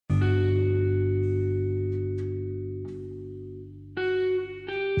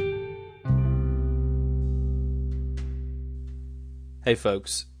Hey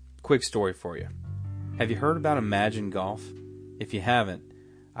folks, quick story for you. Have you heard about Imagine Golf? If you haven't,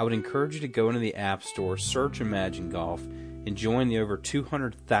 I would encourage you to go into the App Store, search Imagine Golf, and join the over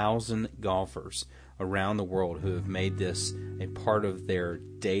 200,000 golfers around the world who have made this a part of their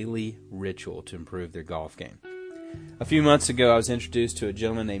daily ritual to improve their golf game. A few months ago, I was introduced to a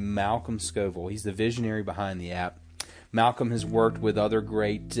gentleman named Malcolm Scoville. He's the visionary behind the app. Malcolm has worked with other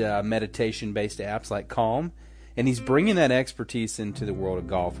great meditation-based apps like Calm, and he's bringing that expertise into the world of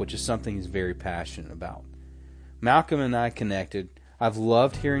golf, which is something he's very passionate about. Malcolm and I connected. I've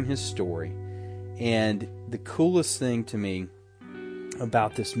loved hearing his story, and the coolest thing to me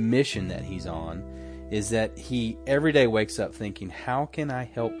about this mission that he's on is that he every day wakes up thinking, how can I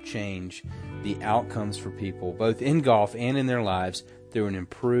help change the outcomes for people, both in golf and in their lives, through an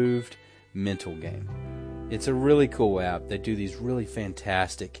improved mental game. It's a really cool app. They do these really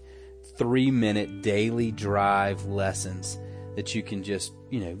fantastic 3-minute daily drive lessons that you can just,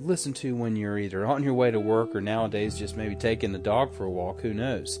 listen to when you're either on your way to work or nowadays just maybe taking the dog for a walk, who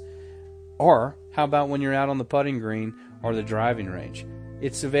knows. Or how about when you're out on the putting green or the driving range?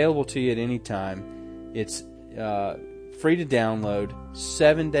 It's available to you at any time. It's free to download,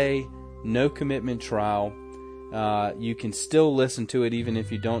 7-day, no commitment trial. You can still listen to it even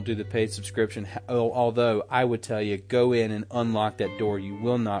if you don't do the paid subscription, although I would tell you, go in and unlock that door. You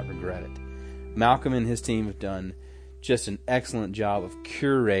will not regret it. Malcolm and his team have done just an excellent job of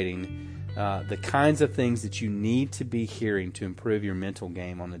curating the kinds of things that you need to be hearing to improve your mental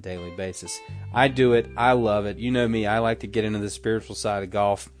game on a daily basis. I do it. I love it. You know me. I like to get into the spiritual side of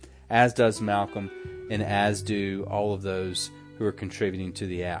golf, as does Malcolm, and as do all of those who are contributing to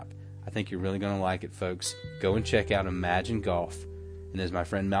the app. I think you're really going to like it, folks. Go and check out Imagine Golf. And as my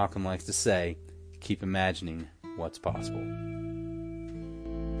friend Malcolm likes to say, keep imagining what's possible.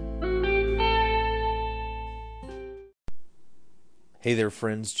 Hey there,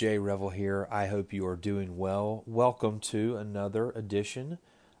 friends. Jay Revel here. I hope you are doing well. Welcome to another edition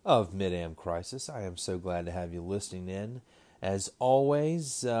of Mid-Am Crisis. I am so glad to have you listening in. As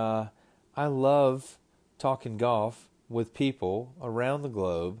always, I love talking golf with people around the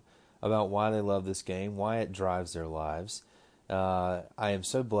globe about why they love this game, why it drives their lives. I am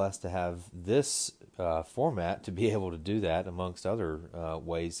so blessed to have this format to be able to do that amongst other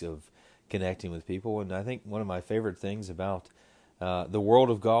ways of connecting with people. And I think one of my favorite things about the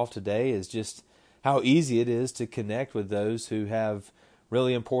world of golf today is just how easy it is to connect with those who have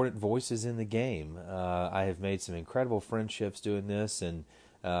really important voices in the game. I have made some incredible friendships doing this, and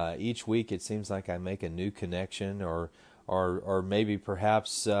each week it seems like I make a new connection or maybe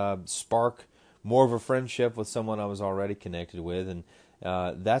perhaps spark more of a friendship with someone I was already connected with. And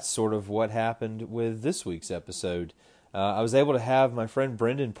that's sort of what happened with this week's episode. I was able to have my friend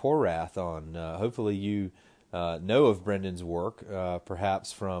Brendan Porath on. Hopefully you know of Brendan's work,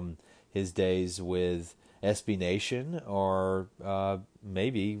 perhaps from his days with SB Nation or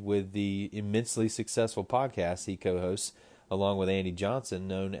maybe with the immensely successful podcast he co-hosts along with Andy Johnson,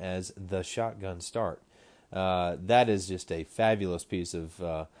 known as The Shotgun Start. That is just a fabulous piece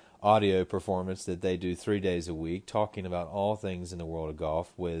of audio performance that they do 3 days a week, talking about all things in the world of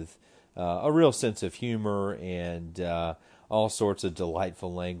golf with a real sense of humor and all sorts of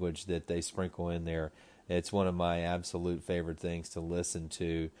delightful language that they sprinkle in there. It's one of my absolute favorite things to listen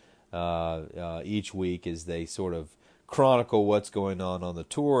to each week as they sort of chronicle what's going on the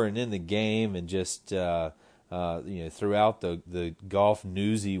tour and in the game and just throughout the golf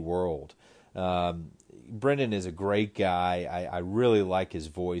newsy world. Brendan is a great guy. I really like his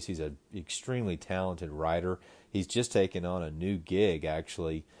voice. He's an extremely talented writer. He's just taken on a new gig,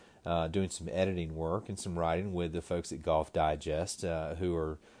 actually, doing some editing work and some writing with the folks at Golf Digest, who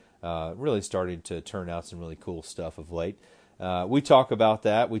are really starting to turn out some really cool stuff of late. We talk about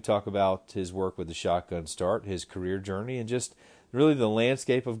that. We talk about his work with the Shotgun Start, his career journey, and just really the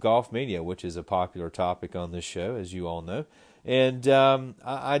landscape of golf media, which is a popular topic on this show, as you all know. And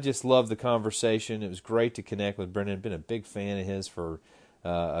I just love the conversation. It was great to connect with Brendan. Been a big fan of his for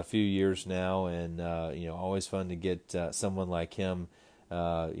a few years now, and always fun to get someone like him,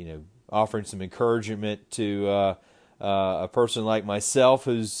 offering some encouragement to a person like myself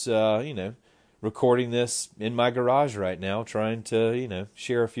who's recording this in my garage right now, trying to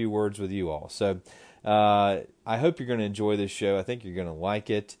share a few words with you all. So I hope you're going to enjoy this show. I think you're going to like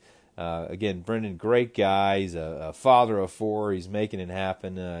it. Again, Brendan, great guy. He's a father of 4. He's making it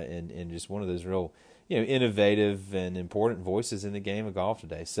happen, and just one of those real, innovative and important voices in the game of golf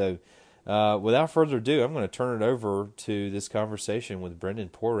today. So, without further ado, I'm going to turn it over to this conversation with Brendan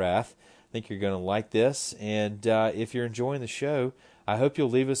Porath. I think you're going to like this, and if you're enjoying the show, I hope you'll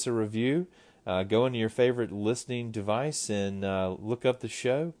leave us a review. go into your favorite listening device and look up the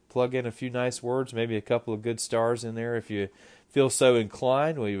show, plug in a few nice words, maybe a couple of good stars in there if you feel so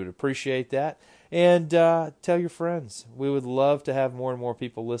inclined. We would appreciate that. And tell your friends. We would love to have more and more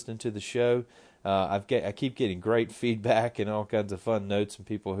people listening to the show. I keep getting great feedback and all kinds of fun notes from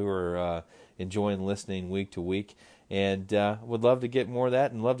people who are enjoying listening week to week. And would love to get more of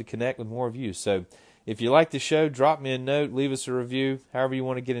that and love to connect with more of you. So if you like the show, drop me a note, leave us a review, however you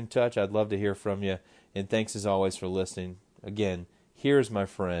want to get in touch. I'd love to hear from you. And thanks as always for listening. Again, here's my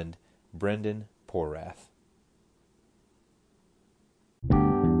friend, Brendan Porath.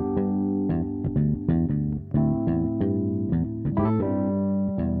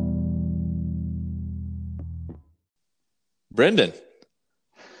 Brendan.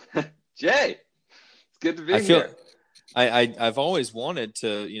 Jay, it's good to be here. I've always wanted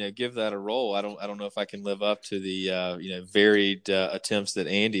to, give that a roll. I don't know if I can live up to the, varied attempts that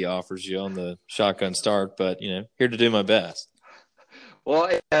Andy offers you on the shotgun start, but, here to do my best. Well,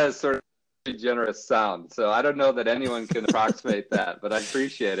 it has sort of a generous sound, so I don't know that anyone can approximate that, but I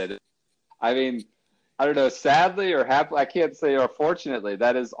appreciate it. I mean, I don't know, sadly or happily, I can't say, or fortunately,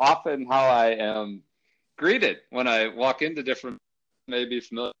 that is often how I am greeted when I walk into different, maybe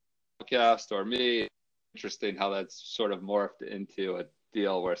familiar podcast or me. Interesting how that's sort of morphed into a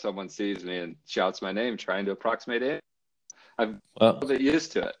deal where someone sees me and shouts my name trying to approximate it. I'm a bit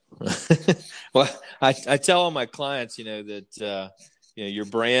used to it. Well, I tell all my clients, that your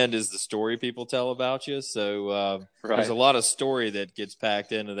brand is the story people tell about you. So Right. There's a lot of story that gets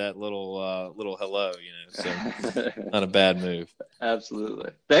packed into that little hello. So not a bad move.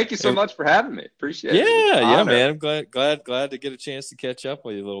 Absolutely. Thank you so much for having me. Appreciate it. Yeah, man. I'm glad to get a chance to catch up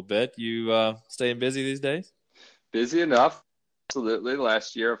with you a little bit. You staying busy these days? Busy enough. Absolutely.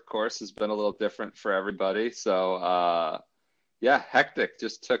 Last year, of course, has been a little different for everybody. So, hectic.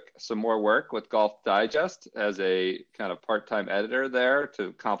 Just took some more work with Golf Digest as a kind of part-time editor there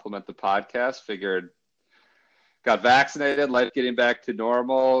to complement the podcast. Got vaccinated, life getting back to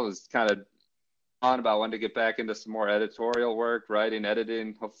normal. It was kind of on about when to get back into some more editorial work, writing,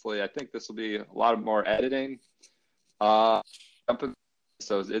 editing. Hopefully, I think this will be a lot of more editing. So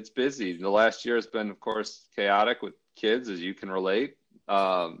it's busy. The last year has been, of course, chaotic with kids, as you can relate.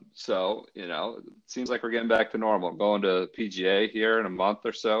 It seems like we're getting back to normal. I'm going to PGA here in a month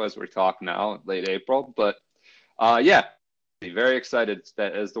or so as we talk now, late April. But very excited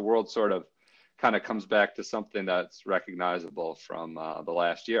that as the world sort of kind of comes back to something that's recognizable from the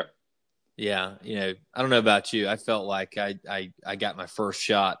last year. Yeah, I don't know about you. I felt like I got my first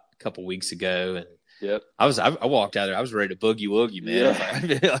shot a couple weeks ago, and yep. I walked out there. I was ready to boogie woogie, man.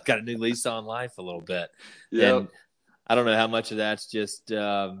 Yeah. I got a new lease on life a little bit. Yep. And I don't know how much of that's just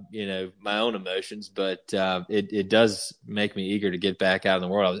my own emotions, but it does make me eager to get back out in the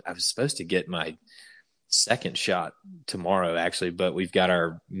world. I was supposed to get my second shot tomorrow, actually, but we've got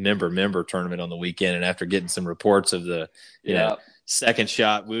our member tournament on the weekend, and after getting some reports of the second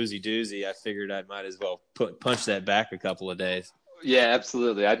shot woozy doozy, I figured I might as well punch that back a couple of days. Yeah,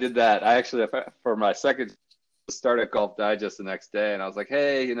 absolutely. I did that. I actually, for my second start at Golf Digest the next day, and I was like,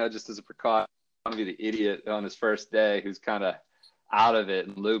 hey, just as a precaution, I want to be the idiot on his first day who's kind of out of it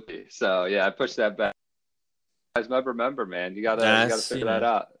and loopy. So yeah, I pushed that back. Guys, member, man, you gotta figure that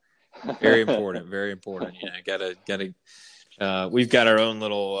out. Very important, very important. We've got our own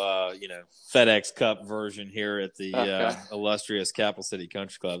little, FedEx Cup version here at the illustrious Capital City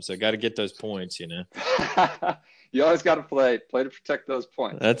Country Club. So got to get those points, You always got to play to protect those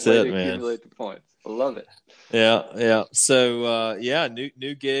points. That's play it, to man. Accumulate the points. I love it. Yeah. So,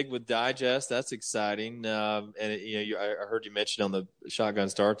 new gig with Digest. That's exciting. I heard you mention on the Shotgun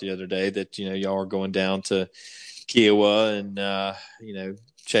Start the other day that, y'all are going down to Kiowa and,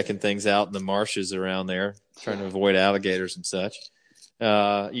 checking things out in the marshes around there, trying to avoid alligators and such.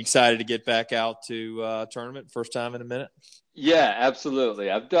 You excited to get back out to tournament first time in a minute? Yeah, absolutely.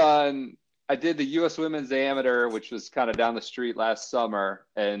 I did the U.S. Women's Amateur, which was kind of down the street last summer,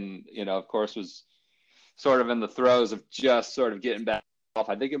 and of course, was sort of in the throes of just sort of getting back off.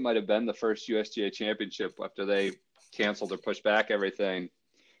 I think it might have been the first USGA Championship after they canceled or pushed back everything.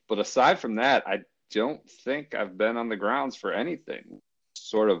 But aside from that, I don't think I've been on the grounds for anything.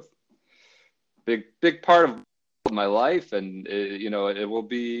 Sort of big part of my life, and it will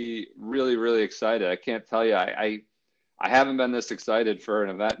be really, really excited. I can't tell you, I haven't been this excited for an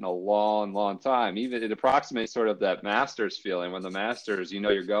event in a long, long time. Even it approximates sort of that Masters feeling when the Masters,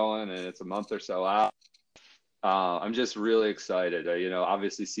 you're going and it's a month or so out. I'm just really excited.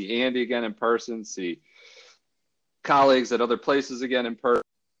 Obviously see Andy again in person, see colleagues at other places again in person.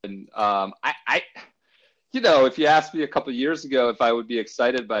 if you asked me a couple of years ago if I would be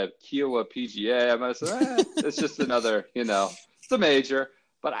excited by a Kiowa PGA, I might have said, it's just another, it's a major.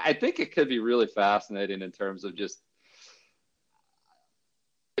 But I think it could be really fascinating in terms of just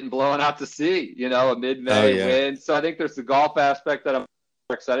getting blown out to sea, a mid-May win. So I think there's the golf aspect that I'm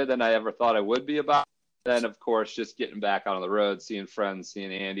more excited than I ever thought I would be about. Then, of course, just getting back out on the road, seeing friends,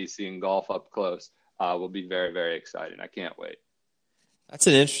 seeing Andy, seeing golf up close will be very, very exciting. I can't wait. That's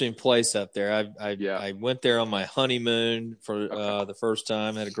an interesting place up there. Yeah. I went there on my honeymoon for the first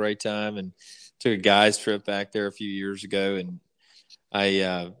time. Had a great time and took a guys trip back there a few years ago. And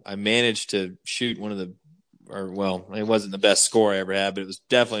I managed to shoot it wasn't the best score I ever had, but it was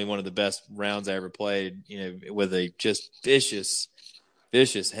definitely one of the best rounds I ever played. With a just vicious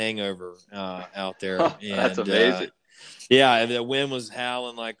hangover out there. And, that's amazing. The wind was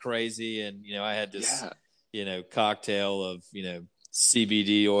howling like crazy, and I had this cocktail of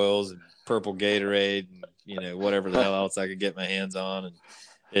CBD oils and purple Gatorade and whatever the hell else I could get my hands on, and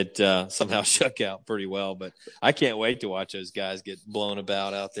it somehow shook out pretty well. But I can't wait to watch those guys get blown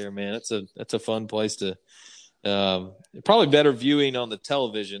about out there, man. That's a fun place to probably better viewing on the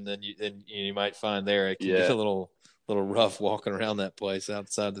television than you might find there. It can get a little rough walking around that place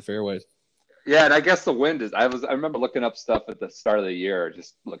outside the fairways. Yeah, and I guess the wind is. I remember looking up stuff at the start of the year,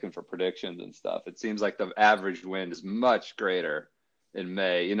 just looking for predictions and stuff. It seems like the average wind is much greater in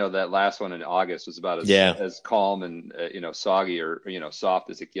May. That last one in August was about as calm and soggy or soft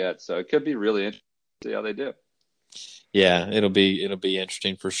as it gets. So it could be really interesting to see how they do. Yeah, it'll be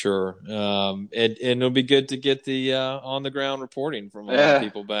interesting for sure. And it'll be good to get the on the ground reporting from a lot of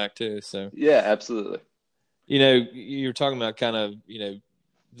people back too. So yeah, absolutely. You're talking about kind of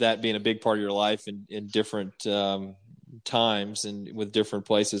that being a big part of your life in different times and with different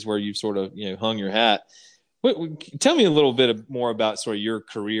places where you've sort of hung your hat. Tell me a little bit more about sort of your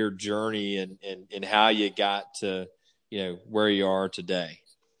career journey and how you got to where you are today.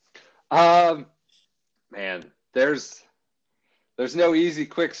 Man, there's no easy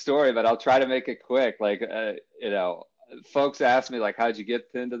quick story, but I'll try to make it quick. Like folks ask me like, how'd you get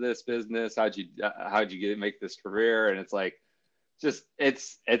into this business? How'd you make this career? And it's like, just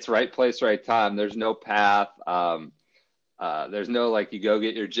it's right place, right time. There's no path. There's no like you go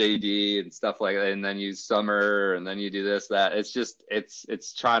get your JD and stuff like that, and then you summer and then you do this, that. It's just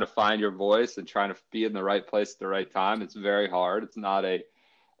it's trying to find your voice and trying to be in the right place at the right time. It's very hard. It's not a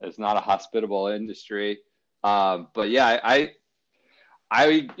hospitable industry. But yeah, I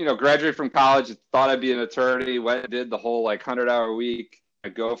graduated from college, thought I'd be an attorney, went and did the whole like 100-hour week. I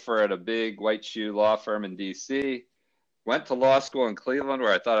go for at a big white shoe law firm in DC. Went to law school in Cleveland,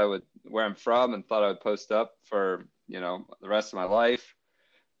 where I'm from, and thought I would post up for the rest of my life.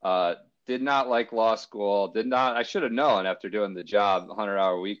 Did not like law school. I should have known after doing the job,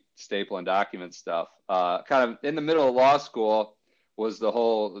 100-hour week stapling document stuff. Kind of in the middle of law school was the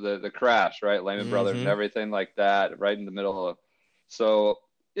whole the crash, right? Lehman Brothers and everything like that, right in the middle of. So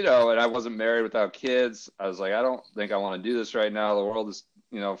and I wasn't married without kids. I was like, I don't think I want to do this right now. The world is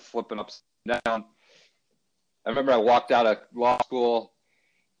flipping upside down. I remember I walked out of law school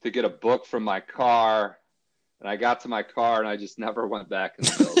to get a book from my car, and I got to my car and I just never went back in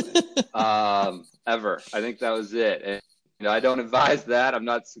the building ever. I think that was it. And I don't advise that. I'm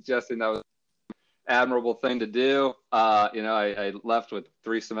not suggesting that was an admirable thing to do. I left with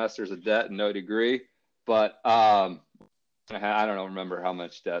 3 semesters of debt and no degree, but I don't remember how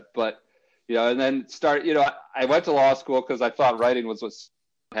much debt. But and then I went to law school because I thought writing was what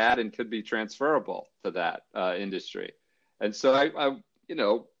had and could be transferable to that industry. And so I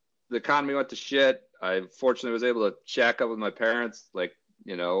the economy went to shit. I fortunately was able to shack up with my parents,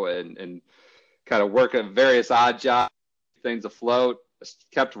 and kind of work at various odd jobs, things afloat. I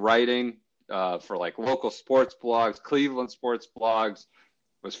kept writing for like local sports blogs, Cleveland sports blogs.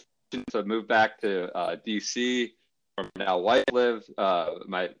 Was fortunate to move back to DC, where my now wife lived.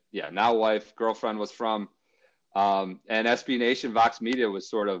 Now wife, girlfriend was from. And SB Nation, Vox Media was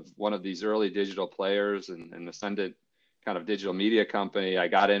sort of one of these early digital players and an ascendant kind of digital media company. I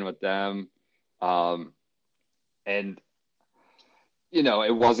got in with them. And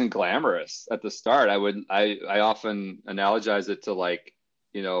it wasn't glamorous at the start. I often analogize it to like,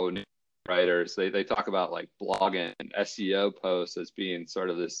 writers. They talk about like blogging and SEO posts as being sort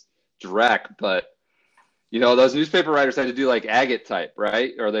of this direct, but those newspaper writers had to do like agate type,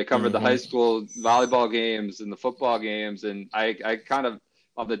 right? Or they covered the high school volleyball games and the football games. And I kind of,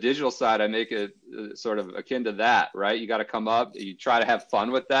 on the digital side, I make it sort of akin to that, right? You got to come up, you try to have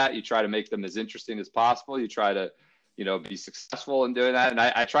fun with that. You try to make them as interesting as possible. You try to, be successful in doing that. And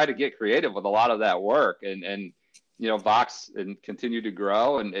I try to get creative with a lot of that work and Vox and continue to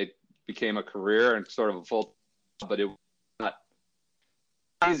grow. And it became a career and sort of a full, but it was not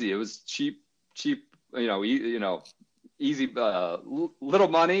easy. It was cheap, easy, little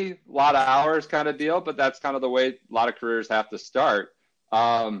money, a lot of hours kind of deal, but that's kind of the way a lot of careers have to start.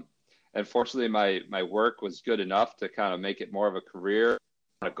 And fortunately, my work was good enough to kind of make it more of a career.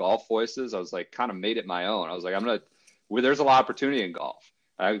 Golf voices, I was like, kind of made it my own. I was like, there's a lot of opportunity in golf.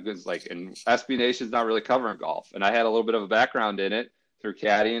 I was like, and SB Nation's not really covering golf. And I had a little bit of a background in it through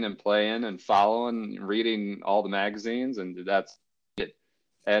caddying and playing and following and reading all the magazines. And that's it.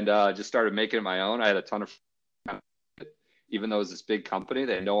 And just started making it my own. I had a ton of, even though it was this big company,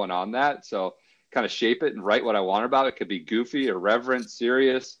 they had no one on that. So kind of shape it and write what I want about it. It could be goofy, irreverent,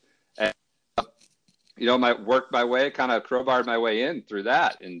 serious. And, my way, kind of crowbarred my way in through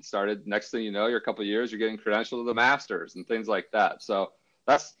that and started, next thing you know, you're a couple of years, you're getting credentialed to the Masters and things like that. So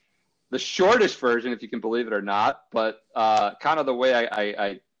that's the shortest version, if you can believe it or not, but kind of the way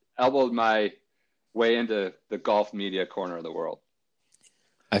I elbowed my way into the golf media corner of the world.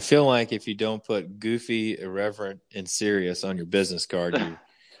 I feel like if you don't put goofy, irreverent, and serious on your business card, you're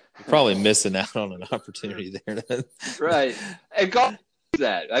probably missing out on an opportunity there. Right. And golf is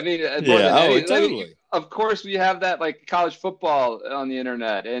that. I mean, totally. Of course, we have that, like college football on the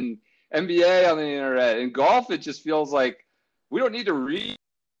internet and NBA on the internet. And golf, it just feels like we don't need to read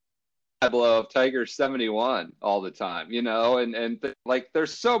Tableau of Tiger 71 all the time, like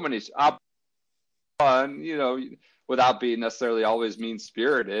there's so many fun, without being necessarily always mean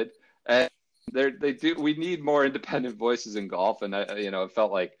spirited. And we need more independent voices in golf. And it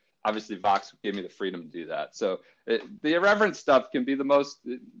felt like obviously Vox gave me the freedom to do that. So the irreverent stuff can be the most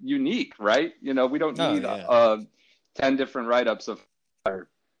unique, right? We don't need 10 different write-ups of our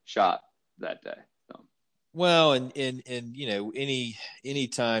shot that day. So. Well, and any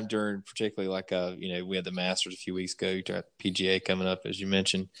time during, particularly like we had the Masters a few weeks ago, you got PGA coming up, as you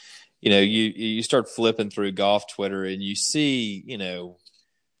mentioned. You start flipping through golf Twitter and you see,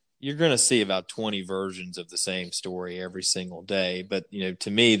 you're going to see about 20 versions of the same story every single day. But,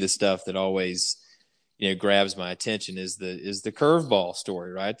 to me, the stuff that always, grabs my attention is the curveball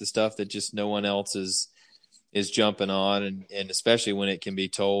story, right? The stuff that just no one else is jumping on. And especially when it can be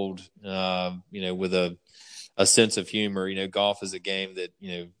told, with a sense of humor. Golf is a game that,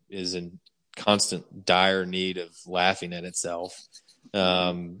 is in constant dire need of laughing at itself.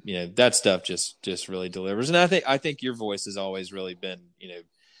 That stuff just really delivers. And I think your voice has always really been,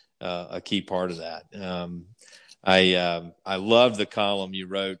 a key part of that. I loved the column you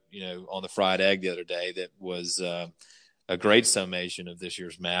wrote, on the Fried Egg the other day. That was a great summation of this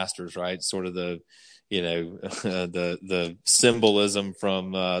year's Masters, right? Sort of the the symbolism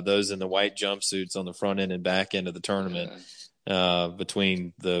from those in the white jumpsuits on the front end and back end of the tournament,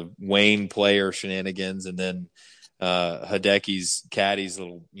 between the Wayne player shenanigans and then Hideki's caddy's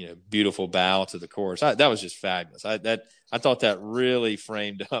little, beautiful bow to the course. That was just fabulous. I thought that really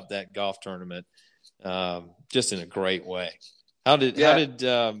framed up that golf tournament, just in a great way.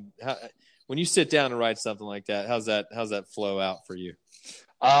 When you sit down to write something like that, how's that flow out for you?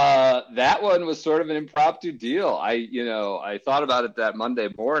 That one was sort of an impromptu deal. I thought about it that Monday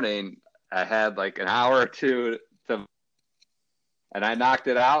morning. I had like an hour or two and I knocked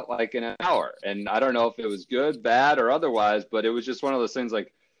it out like in an hour. And I don't know if it was good, bad, or otherwise, but it was just one of those things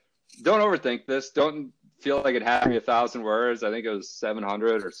like, don't overthink this. Don't feel like it had to be 1,000 words. I think it was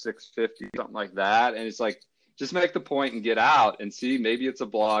 700 or 650, something like that. And it's like, just make the point and get out and see. Maybe it's a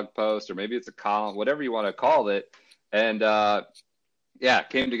blog post or maybe it's a column, whatever you want to call it. And it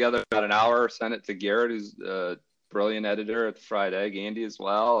came together about an hour, sent it to Garrett, who's a brilliant editor at the Fried Egg, Andy as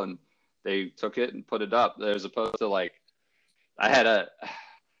well. And they took it and put it up. As opposed to like, I had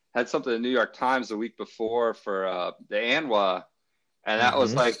something in the New York Times the week before for the ANWA, and that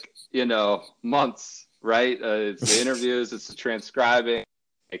was like, months, right? It's the interviews, it's the transcribing,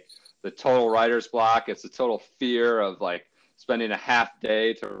 like the total writer's block. It's the total fear of like spending a half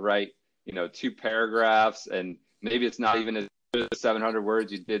day to write, 2 paragraphs, and maybe it's not even as good as 700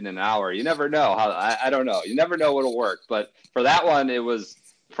 words you did in an hour. You never know how. I don't know. You never know what'll work. But for that one, it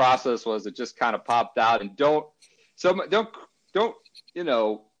just kind of popped out. And don't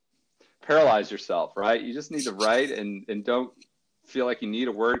paralyze yourself, right? You just need to write and don't feel like you need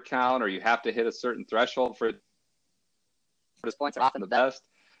a word count or you have to hit a certain threshold for his points are often the best.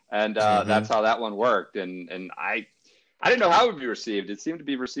 And that's how that one worked. And I didn't know how it would be received. It seemed to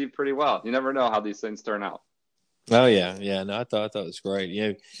be received pretty well. You never know how these things turn out. Oh yeah. No, I thought it was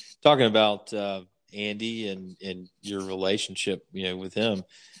great. Talking about Andy and your relationship, with him.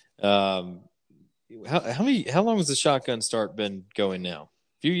 How long has the Shotgun Start been going now?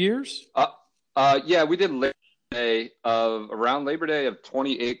 A few years? Yeah, we did late around Labor Day of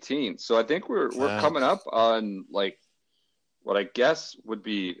 2018. So I think we're coming up on like what I guess would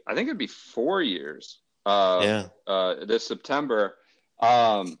be, I think it'd be 4 years. This September.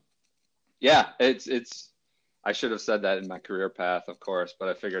 Yeah, it's. I should have said that in my career path, of course, but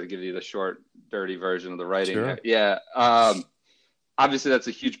I figured I'd give you the short, dirty version of the writing. Sure. Yeah. Obviously, that's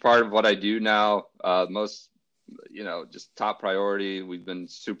a huge part of what I do now. Most, just top priority. We've been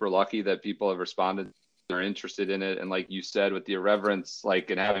super lucky that people have responded, are interested in it, and like you said, with the irreverence,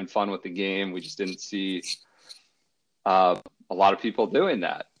 and having fun with the game, we just didn't see a lot of people doing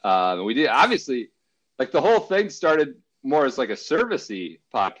that. We did, obviously, like the whole thing started more as like a servicey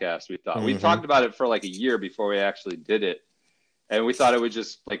podcast. We thought we talked about it for like a year before we actually did it, and we thought it would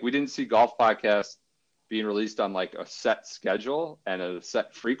just we didn't see golf podcasts being released on like a set schedule and a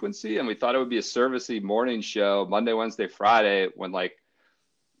set frequency, and we thought it would be a servicey morning show Monday, Wednesday, Friday when they're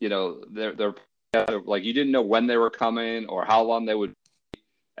like you didn't know when they were coming or how long they would.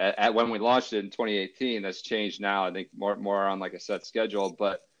 At when we launched it in 2018, that's changed now. I think more on like a set schedule,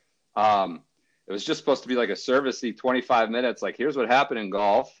 but it was just supposed to be like a servicey 25 minutes. Like, here's what happened in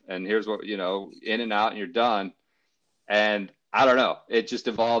golf, and here's what, in and out, and you're done. And I don't know. It just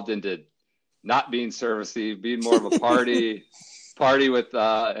evolved into not being servicey, being more of a party with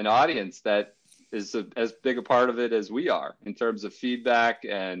an audience that is as big a part of it as we are in terms of feedback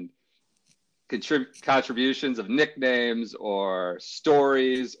and contributions of nicknames or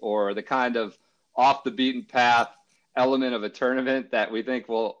stories or the kind of off the beaten path element of a tournament that we think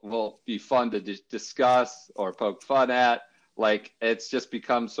will be fun to discuss or poke fun at. Like, it's just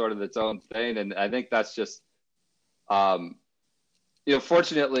become sort of its own thing. And I think that's just,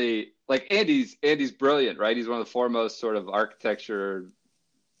 fortunately, like Andy's brilliant, right? He's one of the foremost sort of architecture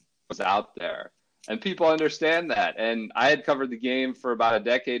out there. And people understand that. And I had covered the game for about a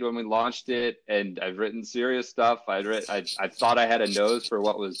decade when we launched it, and I've written serious stuff. I thought I had a nose for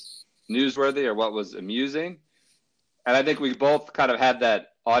what was newsworthy or what was amusing. And I think we both kind of had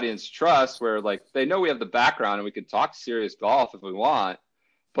that audience trust where like they know we have the background and we can talk serious golf if we want,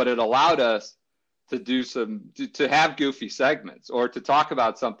 but it allowed us to do to have goofy segments or to talk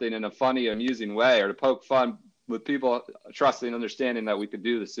about something in a funny, amusing way or to poke fun with people trusting and understanding that we could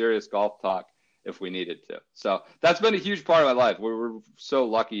do the serious golf talk if we needed to. So that's been a huge part of my life. We're so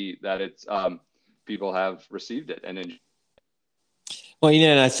lucky that it's people have received it and enjoyed. Well,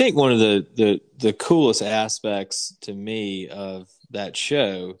 and I think one of the coolest aspects to me of that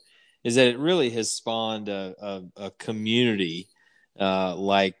show is that it really has spawned a community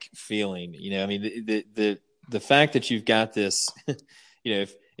like feeling. I mean, the fact that you've got this,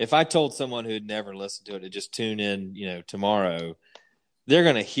 if I told someone who'd never listened to it to just tune in, tomorrow, they're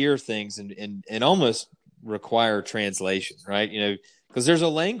going to hear things and almost require translation, right? Because there's a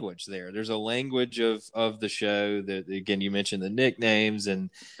language there. There's a language of the show that, again, you mentioned the nicknames and,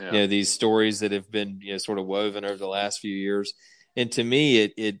 these stories that have been, sort of woven over the last few years. And to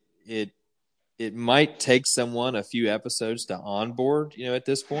me, it might take someone a few episodes to onboard, at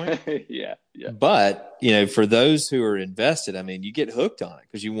this point. Yeah. But, for those who are invested, I mean, you get hooked on it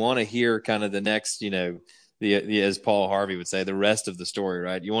because you want to hear kind of the next, the as Paul Harvey would say, the rest of the story,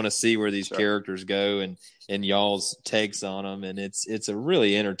 right? You want to see where these characters go and y'all's takes on them, and it's a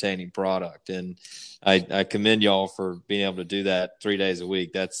really entertaining product. And I commend y'all for being able to do that 3 days a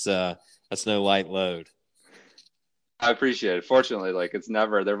week. That's no light load. I appreciate it. Fortunately,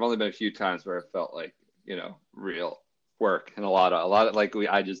 there have only been a few times where it felt like, real work and a lot of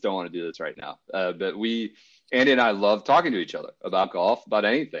I just don't want to do this right now. But Andy and I love talking to each other about golf, about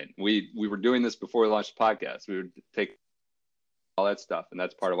anything. We were doing this before we launched the podcast. We would take all that stuff, and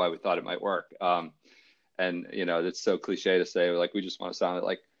that's part of why we thought it might work. And it's so cliche to say like we just want to sound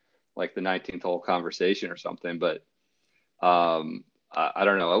like the 19th hole conversation or something, but I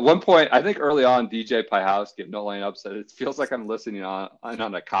don't know. At one point, I think early on, DJ Pyhowski of No Lane Up said it feels like I'm listening on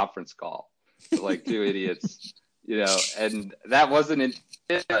a conference call, like two idiots, and that wasn't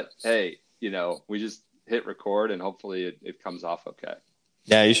it. But hey, we just hit record and hopefully it comes off okay.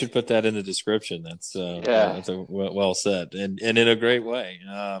 Yeah, you should put that in the description. That's well said and in a great way.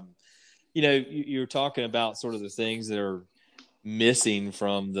 You're talking about sort of the things that are missing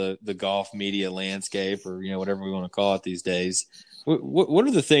from the golf media landscape, or whatever we want to call it these days. What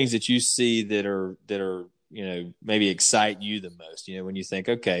are the things that you see that are maybe excite you the most? When you think,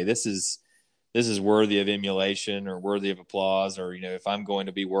 okay, this is worthy of emulation or worthy of applause, or if I'm going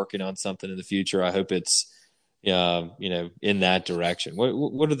to be working on something in the future, I hope it's in that direction.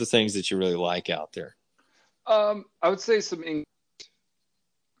 What are the things that you really like out there? I would say some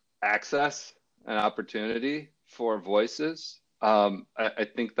access and opportunity for voices. I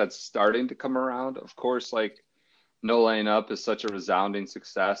think that's starting to come around. Of course, no laying up is such a resounding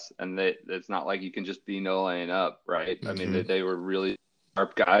success, and it's not like you can just be no laying up, right? I mean, Mm-hmm. they were really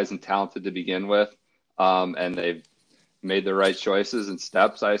sharp guys and talented to begin with, and they've made the right choices and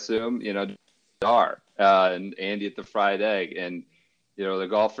steps, I assume, are and Andy at the fried egg, and the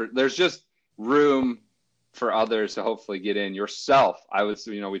golfer. There's just room for others to hopefully get in. Yourself, I was,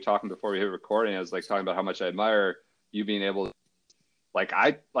 we talking before we hit recording. I was like talking about how much I admire you being able to, like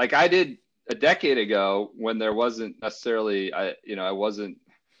I did a decade ago when there wasn't necessarily, I wasn't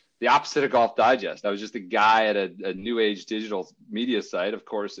the opposite of Golf Digest. I was just a guy at a new age digital media site. Of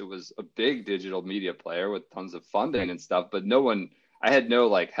course, it was a big digital media player with tons of funding and stuff, but I had no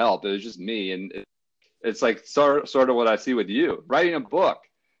like help. It was just me. And it's like sort of what I see with you, writing a book,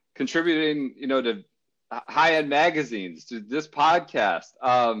 contributing, to high end magazines, to this podcast,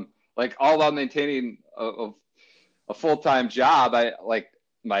 like all while maintaining a full time job. I like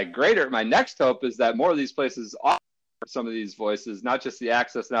my next hope is that more of these places offer some of these voices, not just the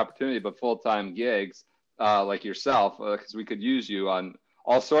access and opportunity, but full time gigs like yourself, because we could use you on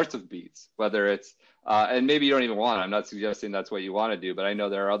all sorts of beats, whether it's and maybe you don't even want it. I'm not suggesting that's what you want to do, but I know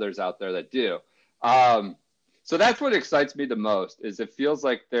there are others out there that do. So that's what excites me the most is it feels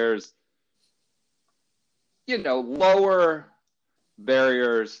like there's, lower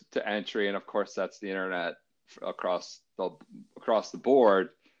barriers to entry. And of course, that's the internet across the board.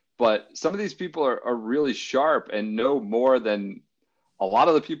 But some of these people are really sharp and know more than a lot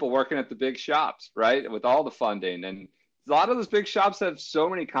of the people working at the big shops, right? With all the funding. And a lot of those big shops have so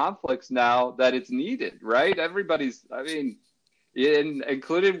many conflicts now that it's needed, right?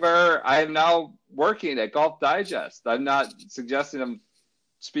 Including where I am now working at Golf Digest. I'm not suggesting I'm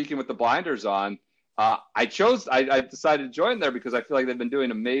speaking with the blinders on. I decided to join there because I feel like they've been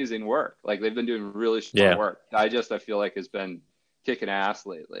doing amazing work. Like they've been doing really strong work. Digest, I feel like, has been kicking ass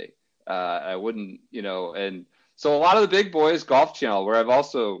lately. I wouldn't, and so a lot of the big boys, Golf Channel, where I've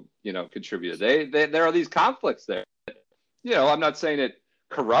also, contributed, there are these conflicts there. I'm not saying it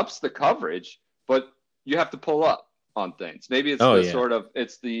corrupts the coverage, but you have to pull up on things. Maybe it's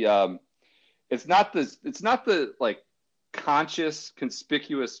it's not the like conscious,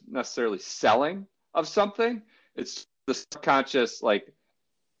 conspicuous, necessarily selling of something. It's the subconscious, like,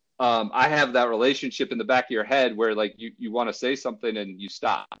 I have that relationship in the back of your head where like you want to say something and you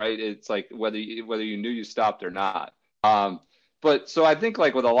stop, right? It's like whether you knew you stopped or not. But so I think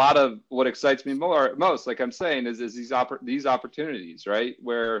like with a lot of what excites me most, like I'm saying, is these opportunities, right?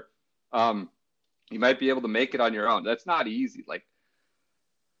 Where you might be able to make it on your own. That's not easy. Like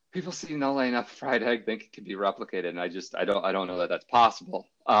people see no laying up fried egg, think it can be replicated, and I don't know that that's possible.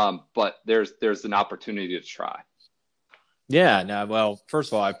 But there's an opportunity to try. Yeah. No. Well,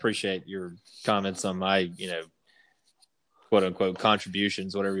 first of all, I appreciate your comments on my, quote unquote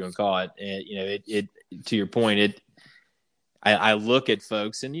contributions, whatever you want to call it. And it to your point, I look at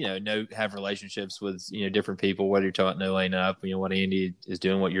folks and have relationships with different people, whether you're talking no laying up, what Andy is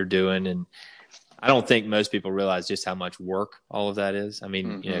doing, what you're doing, and I don't think most people realize just how much work all of that is. I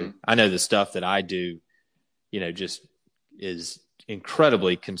mean, I know the stuff that I do, just is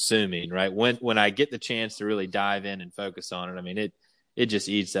incredibly consuming, right? When I get the chance to really dive in and focus on it, I mean, it just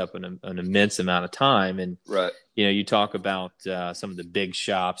eats up an immense amount of time. And, right. You talk about some of the big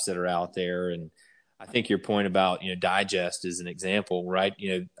shops that are out there. And I think your point about, Digest is an example, right?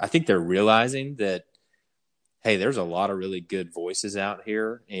 I think they're realizing that, hey, there's a lot of really good voices out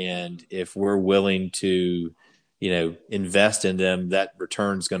here. And if we're willing to, invest in them, that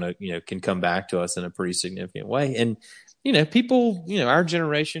return's going to, can come back to us in a pretty significant way. And, people, our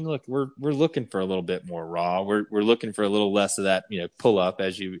generation, look, we're looking for a little bit more raw. We're looking for a little less of that, pull up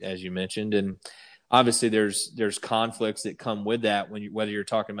as you mentioned. And obviously there's conflicts that come with that whether you're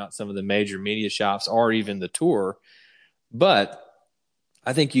talking about some of the major media shops or even the tour. But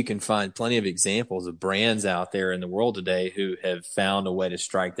I think you can find plenty of examples of brands out there in the world today who have found a way to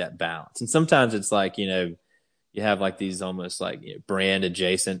strike that balance. And sometimes it's like, you have like these almost like brand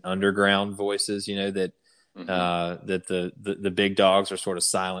adjacent underground voices, that that the big dogs are sort of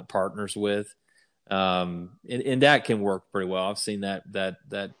silent partners with. And that can work pretty well. I've seen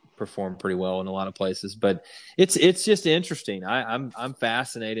that perform pretty well in a lot of places, but it's just interesting. I'm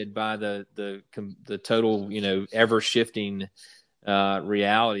fascinated by the total, ever shifting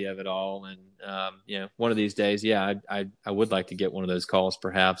reality of it all. And one of these days, I would like to get one of those calls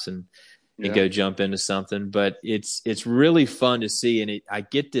perhaps and go jump into something. But it's really fun to see, and I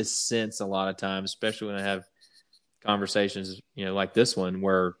get this sense a lot of times, especially when I have conversations like this one,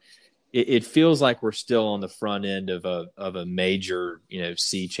 where it feels like we're still on the front end of a major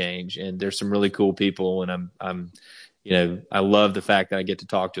sea change. And there's some really cool people, and I'm I love the fact that I get to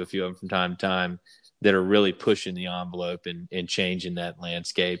talk to a few of them from time to time. that are really pushing the envelope and changing that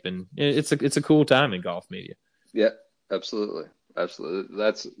landscape. And it's a cool time in golf media. Yeah, absolutely. Absolutely.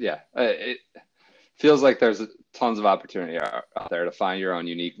 It feels like there's tons of opportunity out there to find your own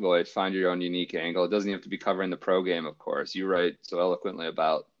unique voice, find your own unique angle. It doesn't have to be covering the pro game, of course. You write so eloquently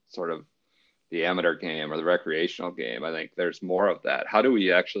about sort of the amateur game or the recreational game. I think there's more of that. How do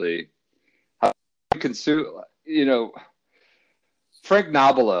we consume, Frank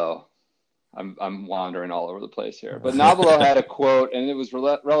Nobilo, I'm wandering all over the place here, but Nobilo had a quote, and it was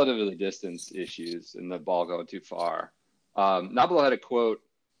relatively distance issues and the ball going too far. Nobilo had a quote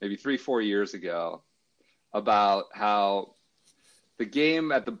maybe 3-4 years ago about how the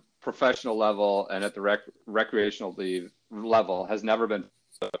game at the professional level and at the recreational level has never been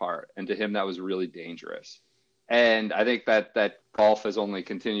apart, and to him that was really dangerous. And I think that golf has only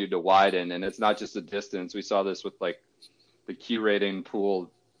continued to widen, and it's not just the distance. We saw this with like the Q rating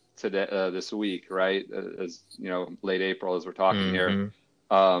pool today, this week, right? As late April as we're talking here,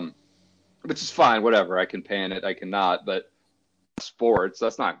 which is fine, whatever. I can pan it, I cannot, but sports,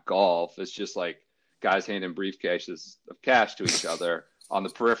 that's not golf. It's just like guys handing briefcases of cash to each other on the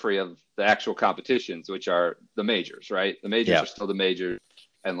periphery of the actual competitions, which are the majors, right? The majors are still the majors,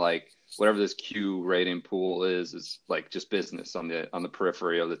 and like whatever this Q rating pool is like just business on the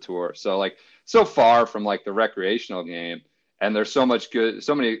periphery of the tour. So like so far from like the recreational game, and there's so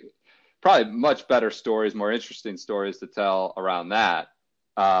many probably much better stories, more interesting stories to tell around that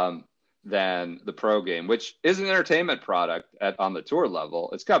than the pro game, which is an entertainment product on the tour level.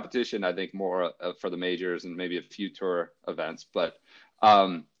 It's competition, I think, more for the majors and maybe a few tour events. But,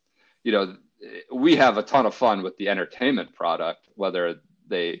 we have a ton of fun with the entertainment product, whether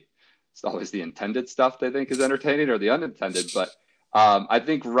it's always the intended stuff they think is entertaining or the unintended. But I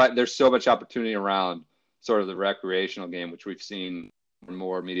think there's so much opportunity around sort of the recreational game, which we've seen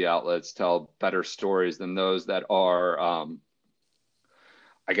more media outlets tell better stories than those that are,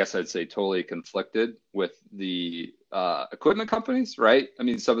 I guess I'd say, totally conflicted with the equipment companies, right? I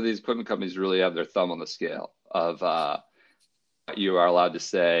mean, some of these equipment companies really have their thumb on the scale of what you are allowed to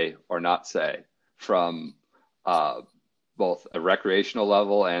say or not say from both a recreational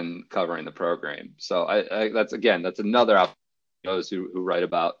level and covering the program. So that's another opportunity for those who write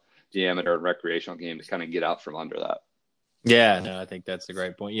about the amateur and recreational game to kind of get out from under that. Yeah, no, I think that's a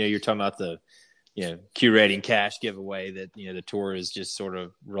great point. You're talking about the Q rating cash giveaway that the tour has just sort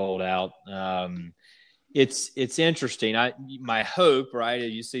of rolled out. It's interesting. My hope, right?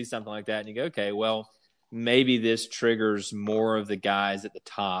 You see something like that and you go, okay, well, maybe this triggers more of the guys at the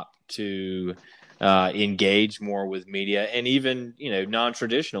top to engage more with media, and even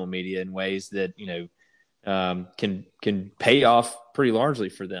non-traditional media in ways that can pay off pretty largely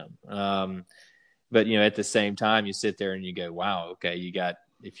for them. But at the same time, you sit there and you go, wow, okay,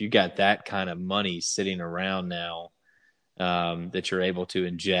 if you got that kind of money sitting around now that you're able to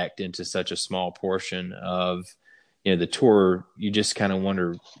inject into such a small portion of the tour, you just kind of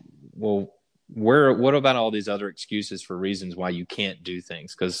wonder, well, what about all these other excuses for reasons why you can't do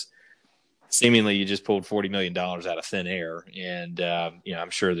things? Because seemingly you just pulled $40 million out of thin air, and I'm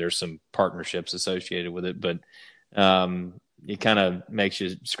sure there's some partnerships associated with it, but it kind of makes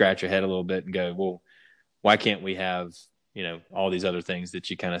you scratch your head a little bit and go, well, why can't we have all these other things that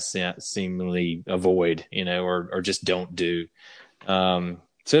you kind of seemingly avoid, or just don't do. So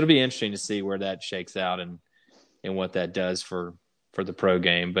it'll be interesting to see where that shakes out and what that does for the pro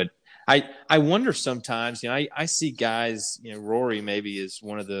game. But I wonder sometimes, I see guys, Rory maybe is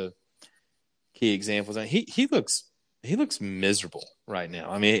one of the key examples. And he looks miserable right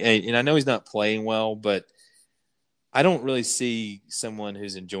now. I mean, and I know he's not playing well, but I don't really see someone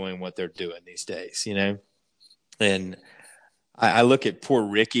who's enjoying what they're doing these days, And I look at poor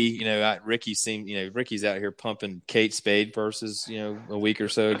Ricky. Ricky's out here pumping Kate Spade versus a week or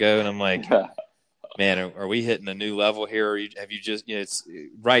so ago, and I'm like, man, are we hitting a new level here? Or have you just it's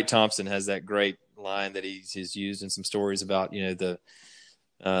Wright Thompson has that great line that he's used in some stories about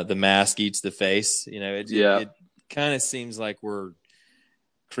the mask eats the face. It kind of seems like we're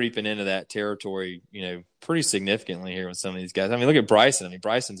creeping into that territory, pretty significantly here with some of these guys. I mean, look at Bryson. I mean,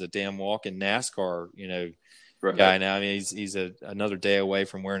 Bryson's a damn walking NASCAR, right. guy now. I mean, he's another day away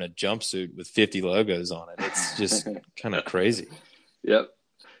from wearing a jumpsuit with 50 logos on it. It's just kind of crazy. Yep.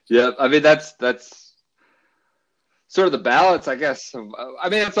 I mean, that's sort of the balance, I guess. I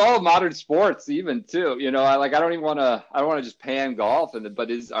mean, it's all modern sports, even too. I don't want to just pan golf,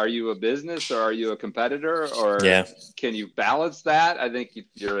 but are you a business or are you a competitor, or can you balance that? I think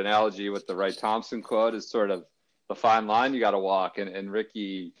your analogy with the Wright Thompson quote is sort of the fine line you got to walk. And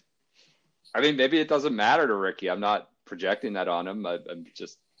Ricky, I mean, maybe it doesn't matter to Ricky. I'm not projecting that on him. I'm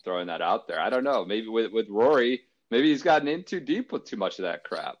just throwing that out there. I don't know. Maybe with Rory, maybe he's gotten in too deep with too much of that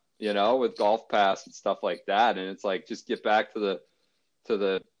crap, with Golf Pass and stuff like that. And it's like, just get back to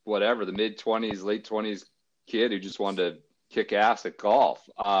the whatever, the mid-20s, late-20s kid who just wanted to kick ass at golf.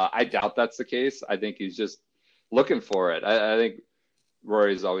 I doubt that's the case. I think he's just looking for it. I think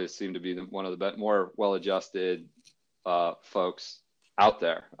Rory's always seemed to be one of the more well-adjusted folks out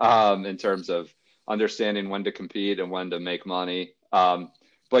there in terms of understanding when to compete and when to make money.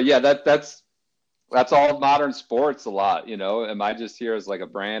 But yeah, that's all modern sports a lot. Am I just here as like a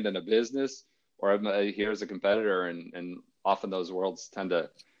brand and a business, or am I here as a competitor? And often those worlds tend to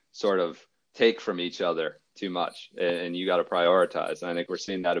sort of take from each other too much, and you got to prioritize. And I think we're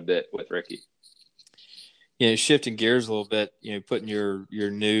seeing that a bit with Ricky. Shifting gears a little bit, putting your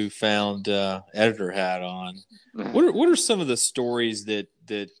newfound editor hat on. What are some of the stories that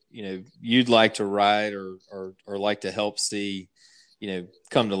you'd like to write or like to help see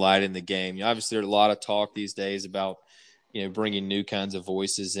come to light in the game? Obviously, there's a lot of talk these days about bringing new kinds of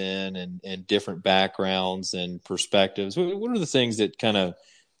voices in and different backgrounds and perspectives. What are the things that kind of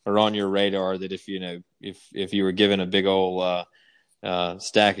are on your radar that if you were given a big old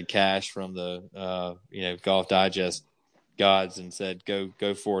stack of cash from the Golf Digest gods and said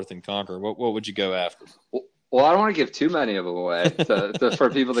go forth and conquer, what would you go after? Well, I don't want to give too many of them away for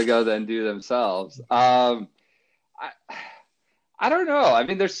people to go then do themselves. I don't know. I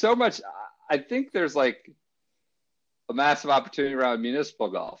mean, there's so much. I think there's like a massive opportunity around municipal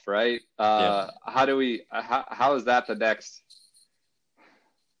golf, right? How is that the next?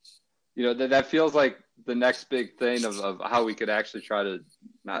 That feels like the next big thing of how we could actually try to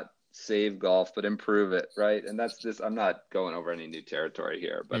not save golf, but improve it, right? And that's this. I'm not going over any new territory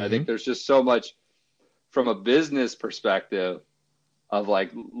here, but I think there's just so much from a business perspective of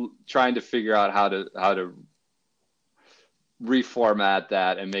like trying to figure out how to reformat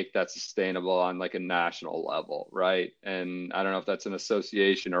that and make that sustainable on like a national level, right? And I don't know if that's an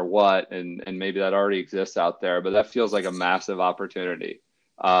association or what, and maybe that already exists out there, but that feels like a massive opportunity.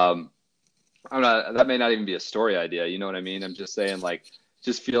 That may not even be a story idea, you know what I mean? I'm just saying, like,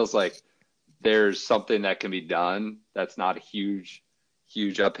 just feels like there's something that can be done that's not a huge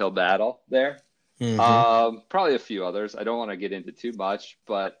uphill battle there. Probably a few others. I don't want to get into too much,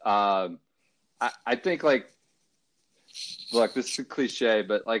 but I think, like, look, this is a cliche,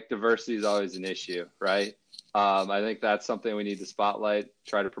 but like diversity is always an issue, right? I think that's something we need to spotlight,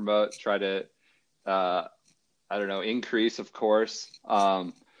 try to promote, try to, increase, of course.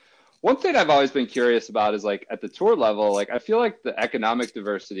 One thing I've always been curious about is, like, at the tour level, like, I feel like the economic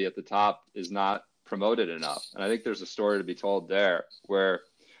diversity at the top is not promoted enough. And I think there's a story to be told there where,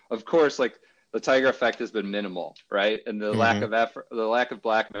 of course, like, the Tiger effect has been minimal, right? And the lack of effort, the lack of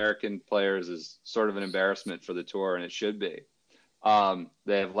Black American players is sort of an embarrassment for the tour, and it should be.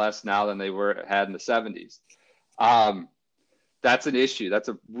 They have less now than they had in the 70s. That's an issue. That's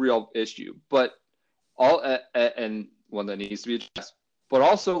a real issue. But and one that needs to be addressed. But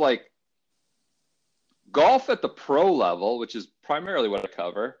also, like, golf at the pro level, which is primarily what I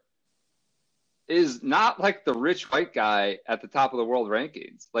cover, is not like the rich white guy at the top of the world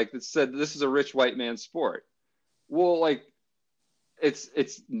rankings. Like, it said, this is a rich white man sport. Well, like,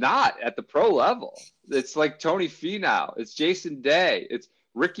 it's not at the pro level. It's like Tony Finau. It's Jason Day. It's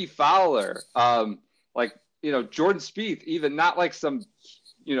Ricky Fowler. Jordan Spieth, even not like some,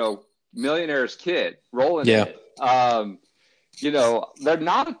 millionaire's kid rolling in it. They're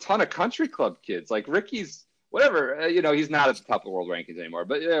not a ton of country club kids. Like Ricky's, whatever, he's not at the top of the world rankings anymore.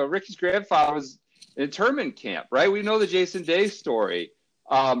 But, Ricky's grandfather was in tournament camp, right? We know the Jason Day story.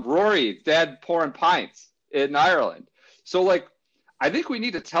 Rory, dad pouring pints in Ireland. So, like, I think we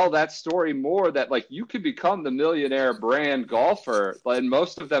need to tell that story more, that, like, you could become the millionaire brand golfer, and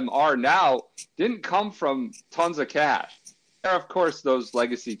most of them are now, didn't come from tons of cash. There are, of course, those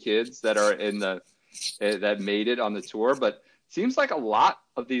legacy kids that are that made it on the tour, but seems like a lot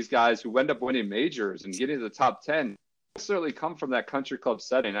of these guys who end up winning majors and getting to the top 10 necessarily come from that country club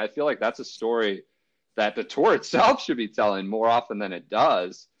setting. I feel like that's a story that the tour itself should be telling more often than it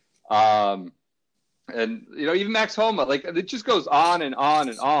does. And, even Max Homa, like, it just goes on and on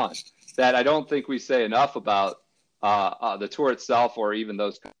and on, that I don't think we say enough about the tour itself or even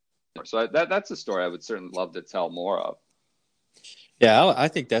those. So that's a story I would certainly love to tell more of. Yeah, I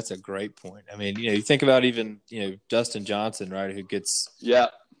think that's a great point. I mean, you think about even, Dustin Johnson, right, who gets,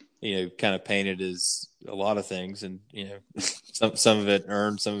 kind of painted as a lot of things, and, some of it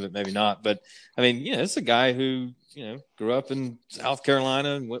earned, some of it maybe not. But, I mean, it's a guy who, grew up in South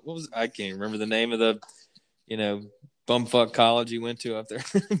Carolina. And what was, I can't remember the name of the, bumfuck college he went to up there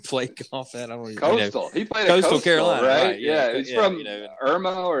and played golf at. I don't even, Coastal. He played at Coastal Coastal, Carolina, right? Yeah, Yeah, he's from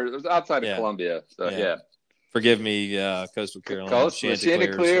Irma, or it was outside of yeah, Columbia. So yeah. yeah. Forgive me, Coastal Carolina Coastal, the Chanticleers.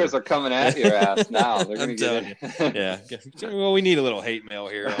 Chanticleers are coming at your ass now. They're going I'm to get telling it. you, yeah. Well, we need a little hate mail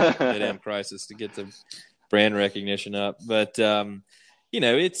here on Mid-Am Crisis to get the brand recognition up. But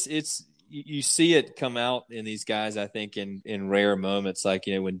it's you see it come out in these guys. I think in rare moments, like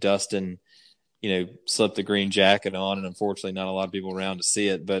when Dustin, slipped the green jacket on, and unfortunately, not a lot of people around to see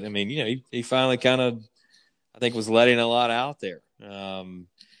it. But I mean, he finally kind of, I think, was letting a lot out there.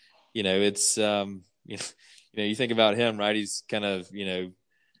 It's you think about him, right? He's kind of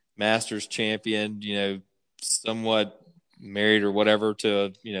Masters champion, somewhat married or whatever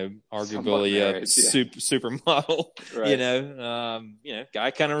to arguably married, a supermodel. Right.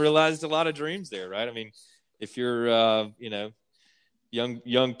 Guy kind of realized a lot of dreams there, right? I mean, if you're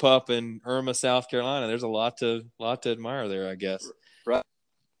young pup in Irma, South Carolina, there's a lot to admire there, I guess.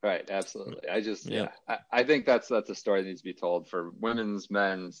 Right, absolutely. I think that's a story that needs to be told for women's,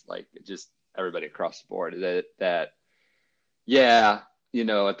 men's, like just everybody across the board. That at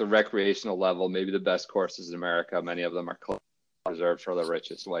the recreational level, maybe the best courses in America, many of them are reserved for the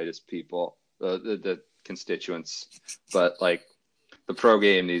richest, whitest people, the constituents. But like the pro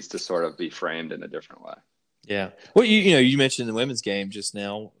game needs to sort of be framed in a different way. Yeah. Well, you mentioned the women's game just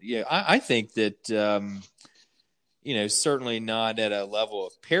now. Yeah, I think that certainly not at a level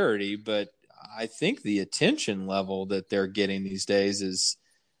of parity, but I think the attention level that they're getting these days is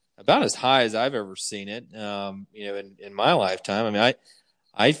about as high as I've ever seen it. In my lifetime. I mean,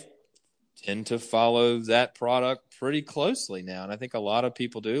 I tend to follow that product pretty closely now, and I think a lot of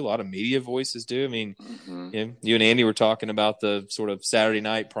people do. A lot of media voices do. I mean, you and Andy were talking about the sort of Saturday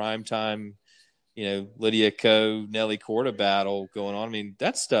night primetime, Lydia Ko, Nelly Korda battle going on. I mean,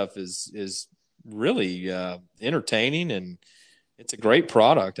 that stuff is really entertaining, and it's a great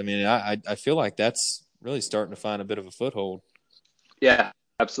product. I mean, I feel like that's really starting to find a bit of a foothold. Yeah,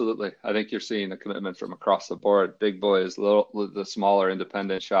 absolutely. I think you're seeing a commitment from across the board. Big boys, the smaller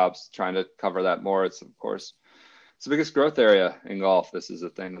independent shops trying to cover that more. It's, of course, it's the biggest growth area in golf. This is a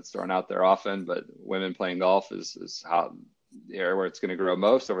thing that's thrown out there often, but women playing golf is how the area where it's going to grow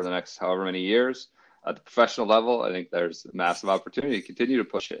most over the next however many years. At the professional level, I think there's a massive opportunity to continue to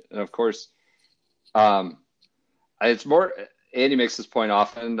push it. And of course, it's more, Andy makes this point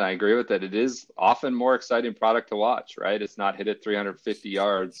often. I agree with that. It is often more exciting product to watch, right? It's not hit it 350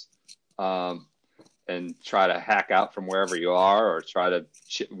 yards and try to hack out from wherever you are, or try to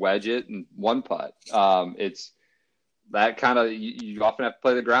wedge it in one putt. It's that kind of, you often have to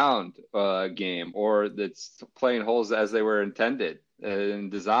play the ground game, or it's playing holes as they were intended and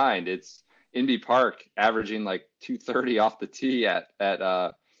designed. It's Indy Park averaging like 230 off the tee at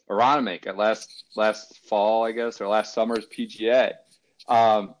Aronimink at last fall, I guess, or last summer's PGA,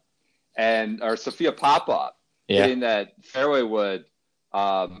 or Sophia Popov hitting that fairway wood,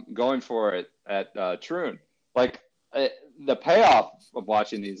 going for it at Troon. Like the payoff of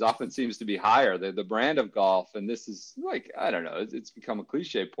watching these often seems to be higher. The brand of golf, and this is like, I don't know, it's become a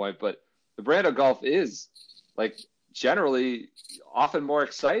cliche point, but the brand of golf is like generally often more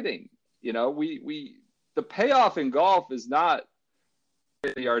exciting. The payoff in golf is not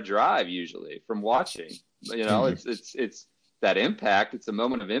our drive usually from watching. It's that impact. It's a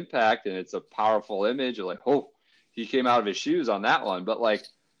moment of impact, and it's a powerful image of like, oh, he came out of his shoes on that one. But like,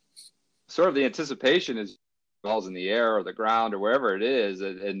 sort of the anticipation is balls in the air or the ground or wherever it is,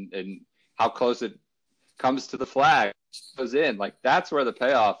 and how close it comes to the flag, goes in. Like, that's where the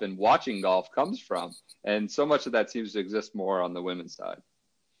payoff in watching golf comes from, and so much of that seems to exist more on the women's side.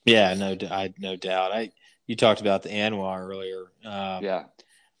 Yeah, no doubt. You talked about the Anwar earlier. Yeah.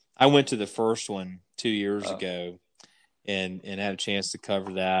 I went to the first one 2 years ago and had a chance to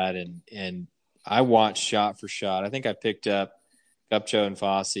cover that. And I watched shot for shot. I think I picked up Gupcho and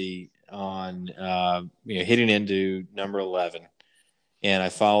Fossey on, hitting into number 11, and I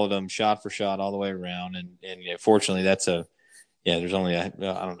followed them shot for shot all the way around. And fortunately there's only, I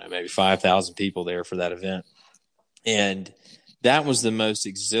don't know, maybe 5,000 people there for that event. And that was the most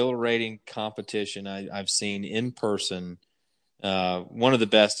exhilarating competition I've seen in person. One of the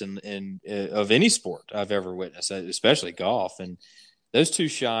best of any sport I've ever witnessed, especially golf. And those two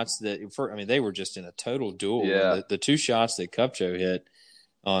shots they were just in a total duel. Yeah. The two shots that Cupcho hit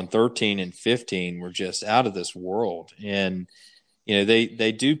on 13 and 15 were just out of this world. And,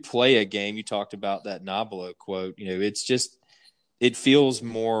 they do play a game. You talked about that Nobilo quote. It feels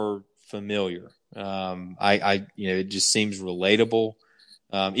more familiar. It just seems relatable.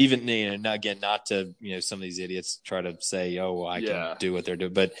 Even, again, not to, some of these idiots try to say, oh, well, I can do what they're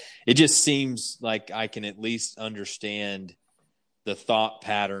doing. But it just seems like I can at least understand the thought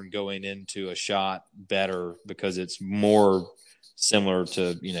pattern going into a shot better because it's more similar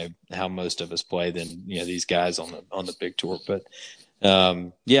to, how most of us play than, these guys on the big tour. But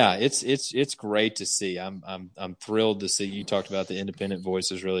yeah, it's great to see. I'm thrilled to see. You talked about the independent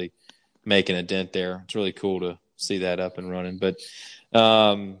voices really making a dent there. It's really cool to see that up and running. But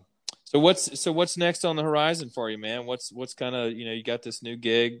so what's next on the horizon for you, man? What's kind of, you got this new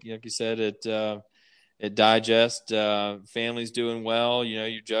gig, like you said, at Digest. Family's doing well.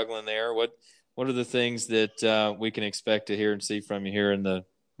 You're juggling there. What are the things that we can expect to hear and see from you here in the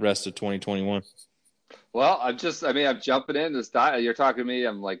rest of 2021? Well, I'm jumping in this diet. You're talking to me.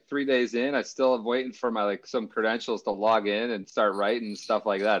 I'm like 3 days in. I still am waiting for my some credentials to log in and start writing and stuff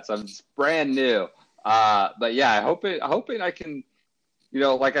like that. So I'm just brand new. But yeah, hoping I can,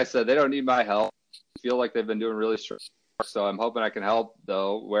 like I said, they don't need my help. I feel like they've been doing really strong. So I'm hoping I can help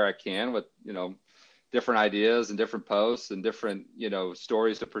though where I can with, different ideas and different posts and different,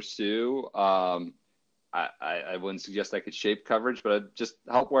 stories to pursue. I wouldn't suggest I could shape coverage, but I'd just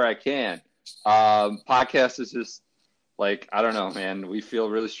help where I can. Podcast is just like, I don't know, man, we feel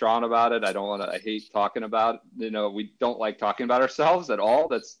really strong about it. I hate talking about, we don't like talking about ourselves at all.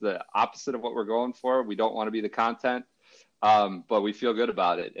 That's the opposite of what we're going for. We don't want to be the content. But we feel good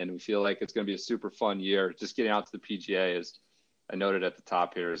about it, and we feel like it's going to be a super fun year. Just getting out to the PGA, as I noted at the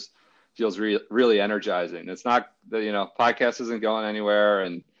top here, feels really energizing. It's not the, podcast isn't going anywhere,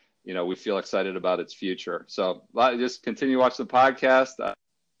 and, we feel excited about its future. So just continue watching the podcast.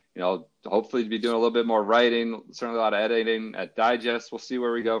 Hopefully to be doing a little bit more writing, certainly a lot of editing at Digest. We'll see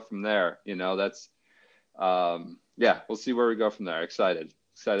where we go from there. That's, we'll see where we go from there. Excited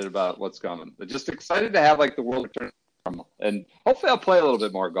about what's coming. But just excited to have like the world return to normal. And hopefully I'll play a little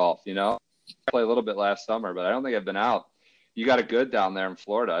bit more golf, I played a little bit last summer, but I don't think I've been out. You got a good down there in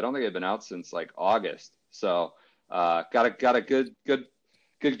Florida. I don't think I've been out since like August. So, got a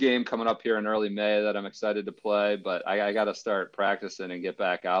good game coming up here in early May that I'm excited to play, but I got to start practicing and get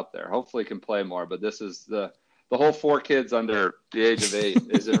back out there. Hopefully can play more, but this is the whole 4 kids under the age of 8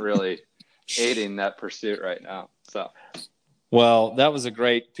 isn't really aiding that pursuit right now. So, well, that was a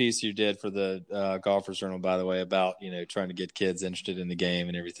great piece you did for the Golfers Journal, by the way, about, trying to get kids interested in the game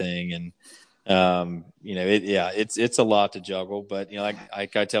and everything. And, it's a lot to juggle, but, like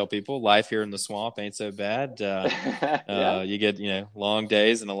I tell people, life here in the swamp ain't so bad. You get, long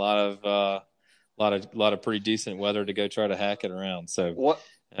days and a lot of pretty decent weather to go try to hack it around. So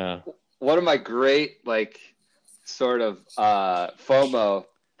one of my great, like, sort of FOMO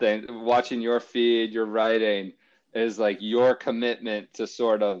thing, watching your feed, your writing, is like your commitment to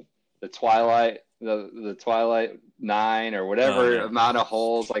sort of the Twilight 9 or whatever amount of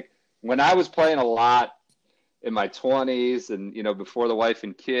holes. Like when I was playing a lot in my 20s and, before the wife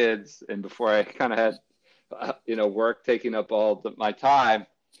and kids and before I kind of had, work taking up all my time,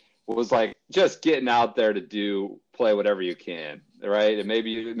 was like just getting out there to play whatever you can. Right. And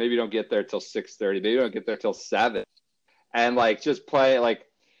maybe you don't get there till 6:30, maybe you don't get there till 7, and like just play like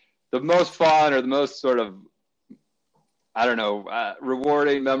the most fun or the most sort of, I don't know,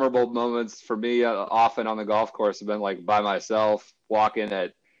 rewarding, memorable moments for me often on the golf course have been like by myself walking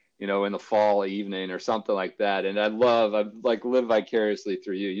at, in the fall evening or something like that. And I like live vicariously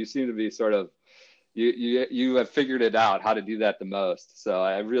through you. You seem to be sort of, you have figured it out how to do that the most. So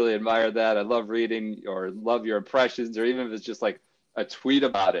I really admire that. I love reading or love your impressions, or even if it's just like a tweet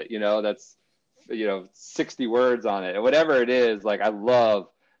about it, that's, 60 words on it, and whatever it is, like I love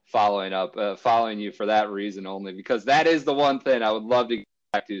following you for that reason only, because that is the one thing I would love to get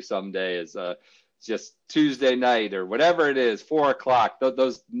back to someday is just Tuesday night or whatever it is, 4:00,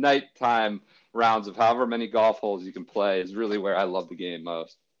 those nighttime rounds of however many golf holes you can play is really where I love the game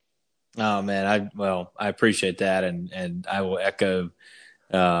most. Oh man, I appreciate that, and I will echo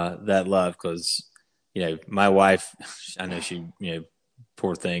that love, because my wife, I know she,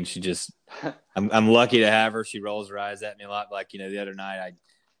 poor thing, she just I'm lucky to have her. She rolls her eyes at me a lot. Like the other night,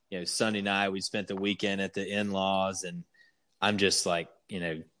 Sunday night we spent the weekend at the in-laws, and I'm just like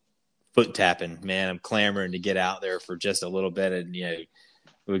foot tapping, man. I'm clamoring to get out there for just a little bit, and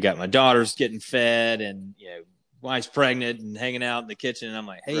we got my daughters getting fed, and wife's pregnant and hanging out in the kitchen, and I'm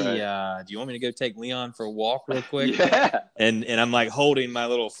like, hey, right. Do you want me to go take Leon for a walk real quick? Yeah. And I'm like holding my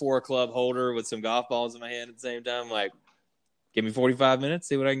little 4-club holder with some golf balls in my hand at the same time, like, give me 45 minutes,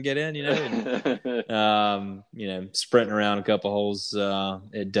 see what I can get in, and, sprinting around a couple holes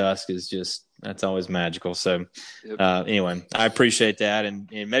at dusk is that's always magical. So anyway, I appreciate that. And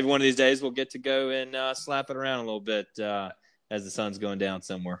maybe one of these days we'll get to go and slap it around a little bit as the sun's going down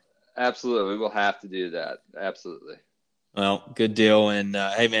somewhere. Absolutely. We'll have to do that. Absolutely. Well, good deal. And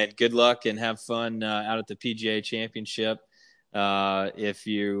hey, man, good luck and have fun out at the PGA Championship. If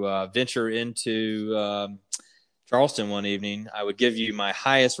you venture into Charleston one evening, I would give you my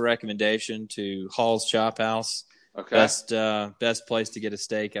highest recommendation to Hall's Chop House. Okay. Best place to get a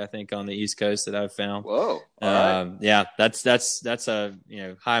steak, I think, on the East Coast that I've found. Whoa. All right. Yeah, that's a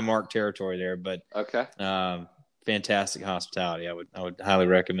high mark territory there, but Okay. Fantastic hospitality. I would highly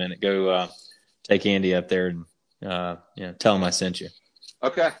recommend it. Go take Andy up there and tell him I sent you.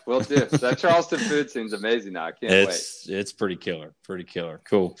 Okay, will do. That Charleston food seems amazing now. I can't wait. It's pretty killer. Pretty killer.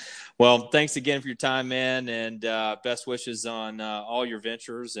 Cool. Well, thanks again for your time, man, and best wishes on all your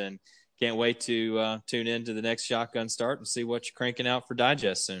ventures, and can't wait to tune in to the next Shotgun Start and see what you're cranking out for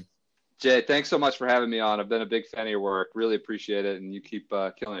Digest soon. Jay, thanks so much for having me on. I've been a big fan of your work. Really appreciate it, and you keep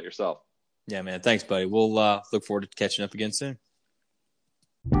killing it yourself. Yeah, man. Thanks, buddy. We'll look forward to catching up again soon.